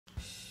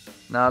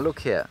Now look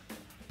here.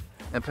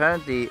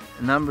 Apparently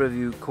a number of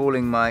you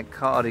calling my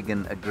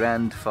cardigan a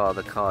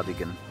grandfather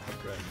cardigan.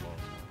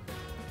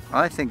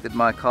 I think that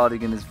my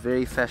cardigan is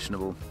very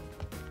fashionable.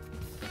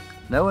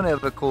 No one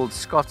ever called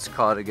Scott's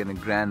cardigan a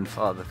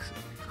grandfather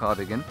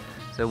cardigan,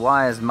 so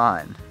why is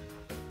mine?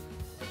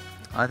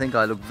 I think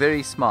I look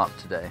very smart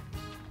today.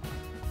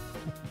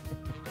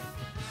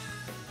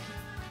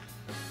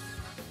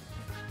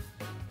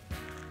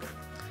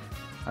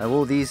 I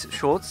wore these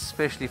shorts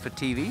especially for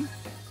TV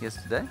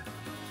yesterday.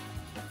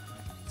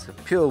 It's a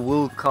pure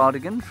wool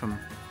cardigan from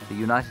the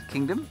United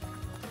Kingdom,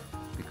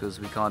 because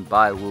we can't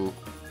buy wool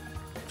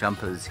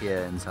jumpers here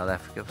in South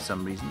Africa for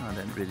some reason. I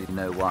don't really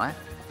know why.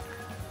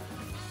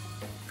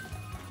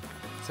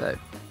 So,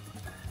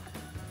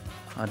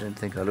 I don't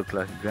think I look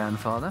like a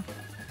grandfather.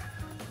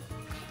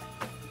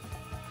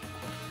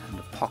 And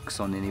a pox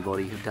on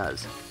anybody who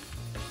does.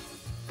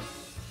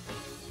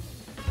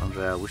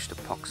 Andre, I wished a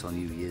pox on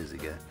you years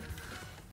ago.